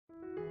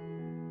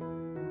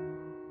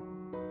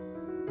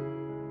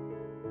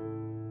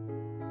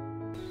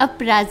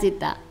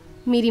अपराजिता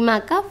मेरी माँ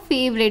का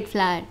फेवरेट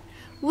फ्लावर।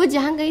 वो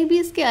जहाँ कहीं भी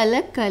इसके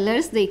अलग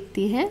कलर्स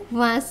देखती है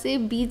वहाँ से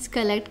बीज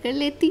कलेक्ट कर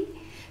लेती,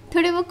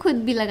 थोड़े वो खुद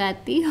भी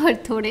लगाती और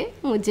थोड़े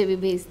मुझे भी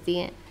भेजती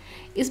हैं।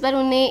 इस बार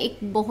उन्हें एक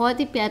बहुत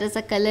ही प्यारा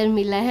सा कलर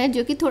मिला है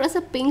जो कि थोड़ा सा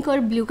पिंक और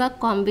ब्लू का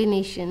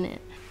कॉम्बिनेशन है।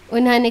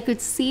 उन्होंने कुछ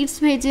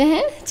सीड्स भेजे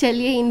हैं,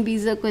 चलिए इन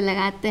बीजों को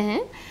लगाते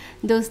हैं।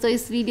 दोस्तों,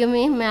 इस वीडियो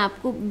में मैं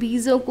आपको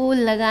बीजों को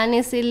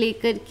लगाने से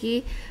लेकर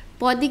के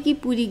पौधे की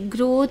पूरी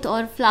ग्रोथ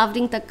और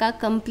फ्लावरिंग तक का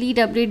कंप्लीट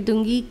अपडेट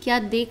दूंगी। क्या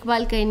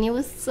देखभाल करनी है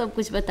वो सब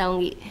कुछ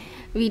बताऊंगी।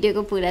 वीडियो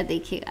को पूरा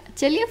देखिएगा।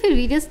 चलिए फिर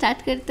वीडियो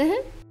स्टार्ट करते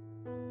हैं।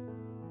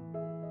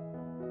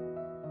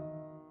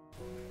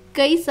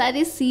 कई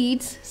सारे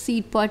सीड्स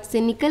सीड पॉट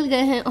से निकल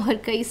गए हैं और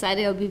कई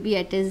सारे अभी भी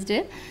अटैच्ड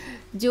है।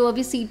 जो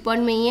अभी सीड पॉट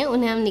में ही है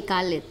उन्हें हम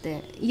निकाल लेते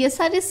हैं। ये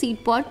सारे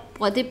सीड पॉट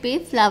पौधे पे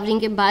फ्लावरिंग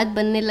के बाद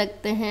बनने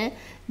लगते हैं।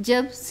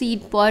 जब सीड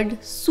पॉड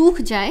सूख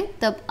जाए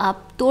तब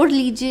आप तोड़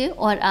लीजिए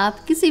और आप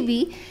किसी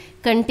भी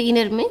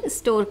कंटेनर में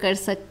स्टोर कर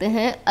सकते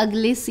हैं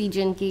अगले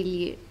सीजन के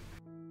लिए।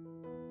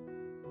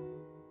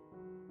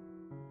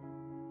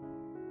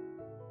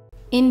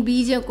 इन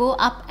बीजों को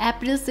आप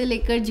अप्रैल से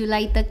लेकर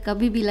जुलाई तक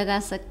कभी भी लगा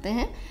सकते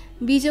हैं।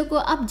 बीजों को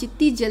आप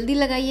जितनी जल्दी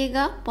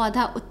लगाइएगा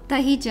पौधा उतना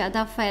ही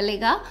ज़्यादा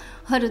फैलेगा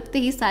और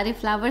उतने ही सारे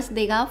फ्लावर्स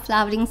देगा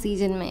फ्लावरिंग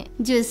सीजन में,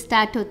 जो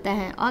स्टार्ट होता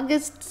है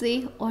अगस्त से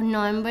और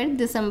नवंबर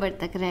दिसंबर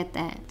तक रहता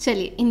है।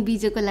 चलिए इन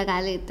बीजों को लगा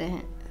लेते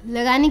हैं।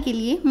 लगाने के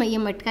लिए मैं ये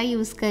मटका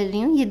यूज़ कर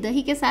रही हूँ। ये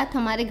दही के साथ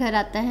हमारे घर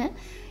आता है।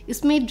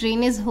 इसमें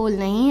ड्रेनेज होल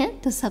नहीं है,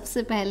 तो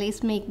सबसे पहले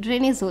इसमें एक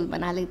ड्रेनेज होल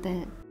बना लेते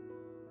हैं।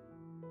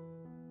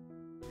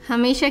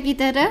 हमेशा की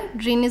तरह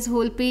ड्रेनेज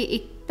होल पे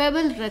एक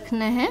पेबल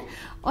रखना है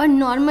और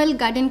नॉर्मल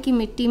गार्डन की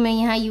मिट्टी मैं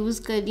यहाँ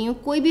यूज़ कर रही हूँ।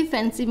 कोई भी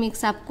फैंसी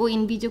मिक्स आपको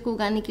इन बीजों को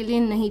उगाने के लिए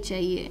नहीं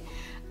चाहिए।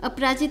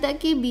 अपराजिता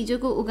के बीजों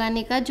को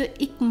उगाने का जो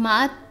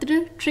एकमात्र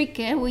ट्रिक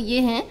है वो ये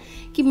है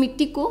कि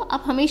मिट्टी को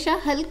आप हमेशा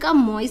हल्का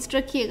मॉइस्ट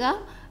रखिएगा।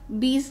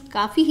 बीज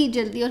काफ़ी ही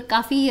जल्दी और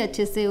काफ़ी ही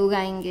अच्छे से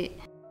उगाएंगे।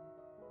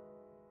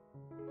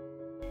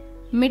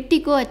 मिट्टी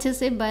को अच्छे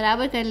से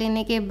बराबर कर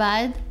लेने के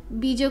बाद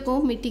बीजों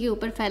को मिट्टी के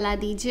ऊपर फैला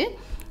दीजिए।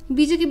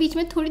 बीजों के बीच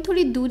में थोड़ी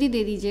थोड़ी दूरी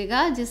दे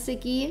दीजिएगा, जिससे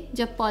कि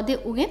जब पौधे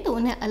उगें तो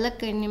उन्हें अलग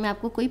करने में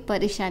आपको कोई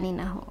परेशानी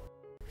ना हो।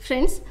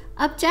 फ्रेंड्स,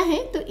 आप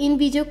चाहें तो इन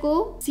बीजों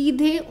को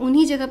सीधे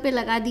उन्हीं जगह पे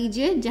लगा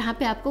दीजिए जहाँ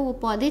पे आपको वो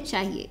पौधे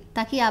चाहिए,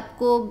 ताकि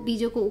आपको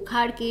बीजों को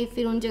उखाड़ के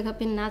फिर उन जगह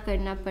पे ना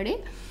करना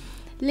पड़े।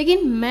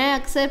 लेकिन मैं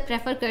अक्सर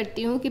प्रेफर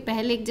करती हूँ कि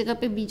पहले एक जगह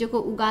पे बीजों को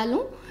उगा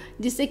लूँ,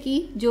 जिससे कि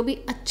जो भी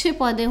अच्छे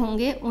पौधे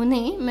होंगे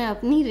उन्हें मैं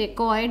अपनी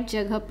रिक्वायर्ड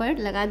जगह पर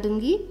लगा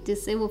दूँगी,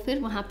 जिससे वो फिर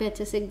वहाँ पे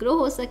अच्छे से ग्रो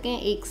हो सकें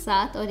एक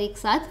साथ और एक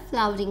साथ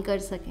फ्लावरिंग कर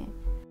सकें।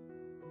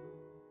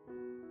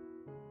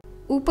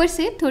 ऊपर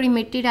से थोड़ी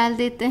मिट्टी डाल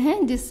देते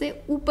हैं, जिससे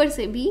ऊपर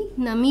से भी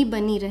नमी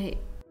बनी रहे।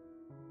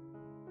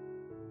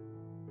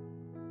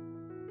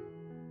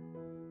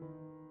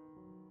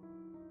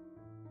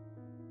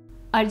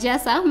 और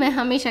जैसा मैं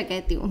हमेशा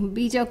कहती हूँ,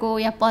 बीजों को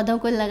या पौधों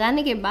को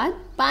लगाने के बाद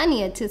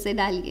पानी अच्छे से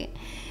डालिए।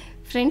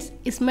 फ्रेंड्स,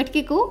 इस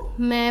मटके को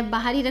मैं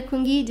बाहर ही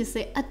रखूँगी,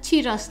 जिससे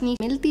अच्छी रोशनी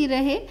मिलती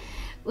रहे।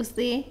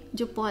 उससे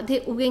जो पौधे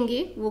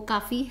उगेंगे वो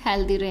काफ़ी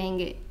हेल्दी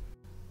रहेंगे।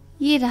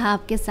 ये रहा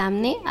आपके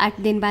सामने 8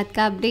 दिन बाद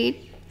का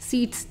अपडेट।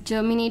 सीड्स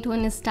जर्मिनेट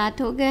होने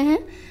स्टार्ट हो गए हैं।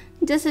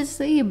 जैसे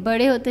जैसे ये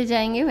बड़े होते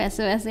जाएंगे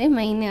वैसे वैसे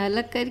मैं इन्हें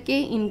अलग करके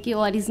इनकी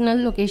ओरिजिनल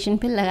लोकेशन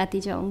पे लगाती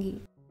जाऊँगी।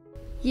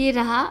 ये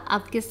रहा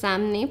आपके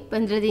सामने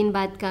 15 दिन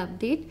बाद का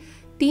अपडेट।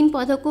 3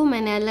 पौधों को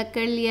मैंने अलग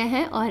कर लिया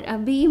है और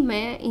अभी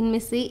मैं इनमें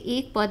से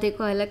एक पौधे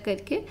को अलग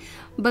करके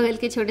बगल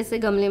के छोटे से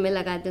गमले में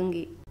लगा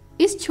दूंगी।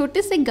 इस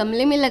छोटे से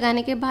गमले में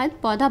लगाने के बाद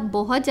पौधा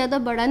बहुत ज़्यादा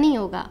बड़ा नहीं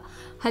होगा,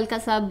 हल्का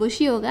सा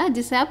बुशी होगा,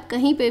 जिसे आप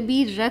कहीं पे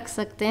भी रख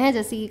सकते हैं।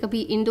 जैसे कि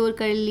कभी इंडोर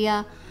कर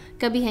लिया,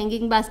 कभी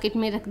हैंगिंग बास्केट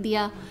में रख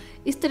दिया।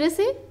 इस तरह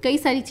से कई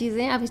सारी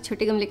चीज़ें आप इस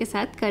छोटे गमले के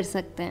साथ कर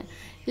सकते हैं।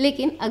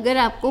 लेकिन अगर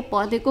आपको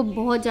पौधे को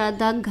बहुत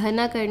ज़्यादा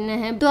घना करना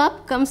है तो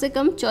आप कम से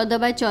कम 14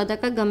 बाय 14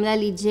 का गमला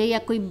लीजिए, या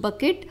कोई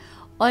बकेट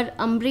और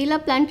अम्ब्रेला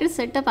प्लांटर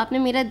सेटअप आपने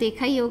मेरा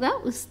देखा ही होगा,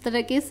 उस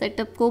तरह के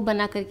सेटअप को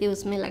बना करके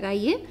उसमें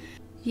लगाइए।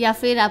 या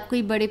फिर आप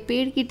कोई बड़े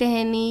पेड़ की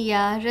टहनी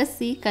या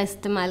रस्सी का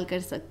इस्तेमाल कर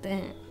सकते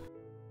हैं।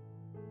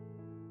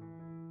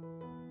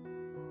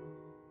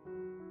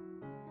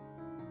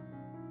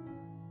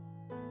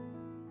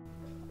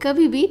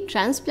 कभी भी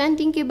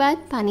ट्रांसप्लांटिंग के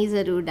बाद पानी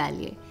ज़रूर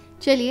डालिए।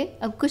 चलिए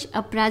अब कुछ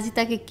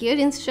अपराजिता के केयर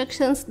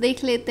इंस्ट्रक्शंस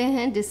देख लेते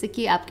हैं, जिससे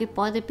कि आपके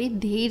पौधे पे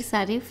ढेर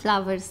सारे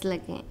फ्लावर्स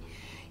लगें।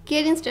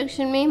 केयर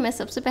इंस्ट्रक्शन में मैं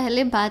सबसे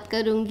पहले बात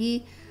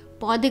करूँगी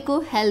पौधे को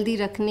हेल्दी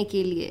रखने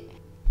के लिए।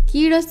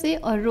 कीड़ों से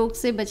और रोग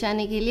से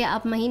बचाने के लिए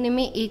आप महीने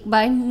में एक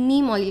बार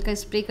नीम ऑयल का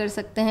स्प्रे कर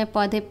सकते हैं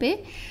पौधे पे।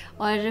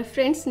 और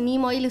फ्रेंड्स,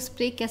 नीम ऑयल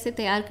स्प्रे कैसे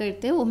तैयार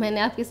करते हैं वो मैंने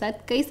आपके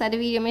साथ कई सारे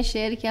वीडियो में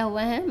शेयर किया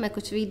हुआ है। मैं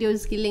कुछ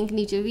वीडियोज़ की लिंक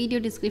नीचे वीडियो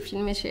डिस्क्रिप्शन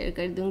में शेयर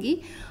कर दूँगी।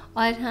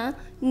 और हाँ,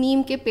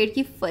 नीम के पेड़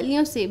की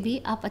फलियों से भी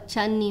आप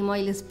अच्छा नीम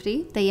ऑयल स्प्रे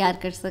तैयार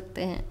कर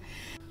सकते हैं।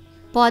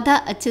 पौधा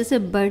अच्छे से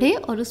बढ़े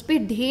और उस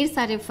पर ढेर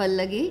सारे फल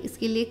लगे,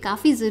 इसके लिए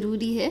काफ़ी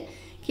ज़रूरी है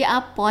कि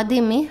आप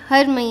पौधे में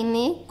हर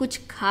महीने कुछ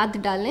खाद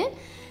डालें।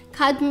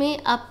 खाद में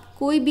आप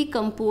कोई भी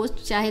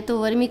कंपोस्ट, चाहे तो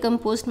वर्मी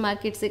कंपोस्ट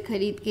मार्केट से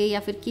ख़रीद के या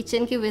फिर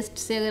किचन के वेस्ट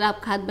से अगर आप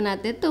खाद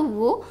बनाते हैं तो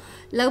वो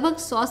लगभग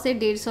 100 से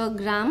 150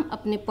 ग्राम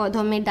अपने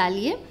पौधों में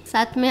डालिए।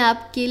 साथ में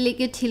आप केले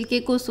के छिलके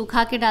को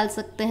सुखा के डाल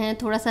सकते हैं,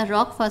 थोड़ा सा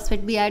रॉक फॉस्फेट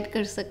भी ऐड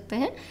कर सकते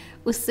हैं,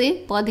 उससे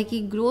पौधे की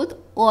ग्रोथ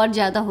और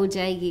ज़्यादा हो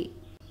जाएगी।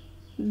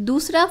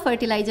 दूसरा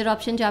फर्टिलाइज़र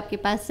ऑप्शन जो आपके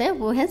पास है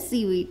वो है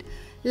सीवीड।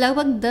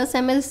 लगभग 10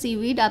 ml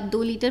सीवीड आप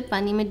 2 लीटर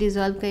पानी में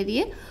डिज़ोल्व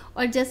करिए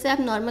और जैसे आप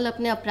नॉर्मल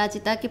अपने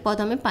अपराजिता के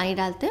पौधों में पानी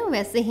डालते हैं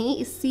वैसे ही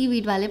इस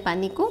सीवीड वाले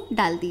पानी को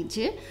डाल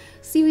दीजिए।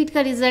 सीवीड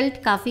का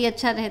रिजल्ट काफ़ी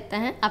अच्छा रहता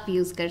है, आप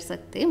यूज़ कर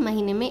सकते हैं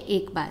महीने में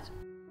 1 बार।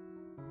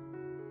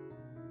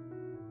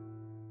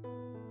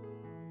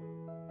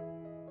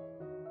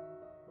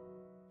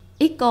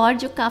 एक और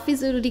जो काफ़ी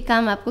ज़रूरी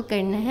काम आपको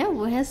करना है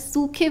वो है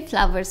सूखे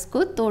फ्लावर्स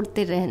को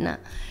तोड़ते रहना।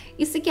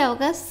 इससे क्या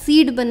होगा,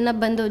 सीड बनना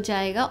बंद हो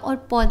जाएगा और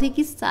पौधे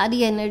की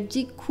सारी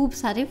एनर्जी खूब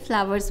सारे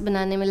फ्लावर्स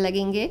बनाने में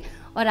लगेंगे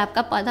और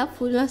आपका पौधा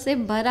फूलों से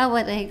भरा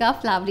हुआ रहेगा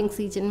फ्लावरिंग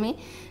सीजन में,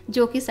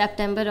 जो कि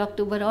सितंबर,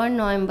 अक्टूबर और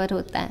नवंबर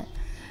होता है।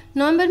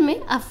 नवंबर में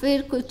आप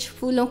फिर कुछ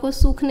फूलों को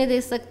सूखने दे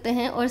सकते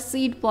हैं और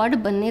सीड पॉड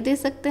बनने दे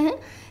सकते हैं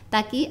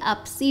ताकि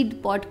आप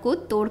सीड पॉड को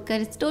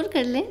तोड़कर स्टोर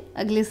कर लें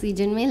अगले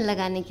सीजन में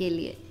लगाने के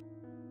लिए।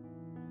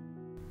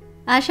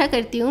 आशा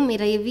करती हूँ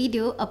मेरा ये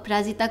वीडियो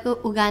अपराजिता को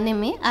उगाने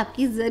में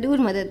आपकी ज़रूर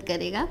मदद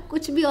करेगा।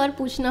 कुछ भी और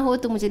पूछना हो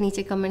तो मुझे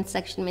नीचे कमेंट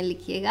सेक्शन में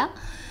लिखिएगा।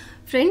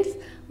 फ्रेंड्स,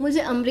 मुझे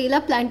अम्ब्रेला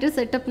प्लांटर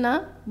सेटअप ना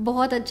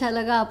बहुत अच्छा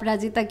लगा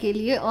अपराजिता के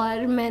लिए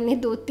और मैंने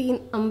 2-3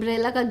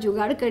 अम्ब्रेला का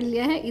जुगाड़ कर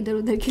लिया है इधर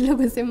उधर के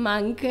लोगों से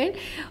मांग कर,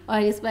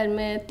 और इस बार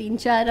मैं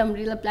 3-4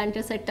 अम्ब्रेला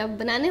प्लांटर सेटअप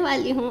बनाने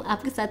वाली हूँ।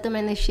 आपके साथ तो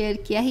मैंने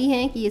शेयर किया ही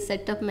है कि ये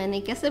सेटअप मैंने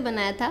कैसे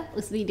बनाया था,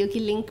 उस वीडियो की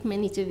लिंक मैं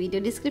नीचे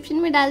वीडियो डिस्क्रिप्शन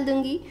में डाल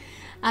दूँगी,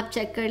 आप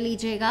चेक कर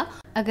लीजिएगा।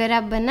 अगर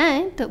आप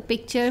बनाएं तो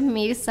पिक्चर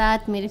मेरे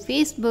साथ मेरे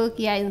फेसबुक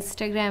या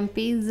इंस्टाग्राम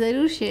पे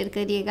ज़रूर शेयर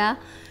करिएगा।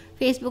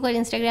 फेसबुक और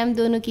इंस्टाग्राम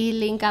दोनों की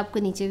लिंक आपको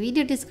नीचे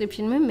वीडियो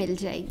डिस्क्रिप्शन में मिल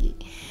जाएगी।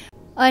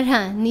 और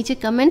हाँ, नीचे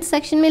कमेंट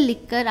सेक्शन में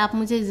लिखकर आप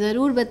मुझे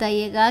ज़रूर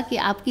बताइएगा कि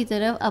आपकी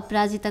तरफ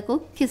अपराजिता को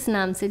किस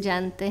नाम से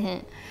जानते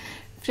हैं।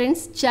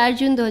 फ्रेंड्स, 4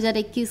 जून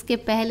 2021 के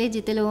पहले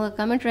जितने लोगों का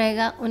कमेंट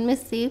रहेगा उनमें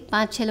से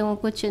 5-6 लोगों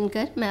को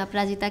चुनकर मैं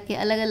अपराजिता के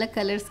अलग अलग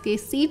कलर्स के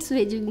सीड्स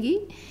भेजूँगी।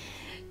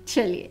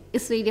 चलिए,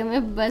 इस वीडियो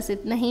में बस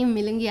इतना ही।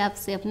 मिलूंगी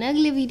आपसे अपने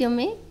अगले वीडियो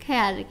में।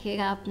 ख्याल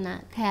रखिएगा अपना,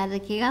 ख्याल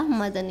रखिएगा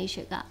मदर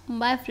नेचर का।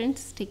 Bye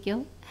friends, take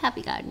care,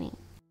 happy gardening.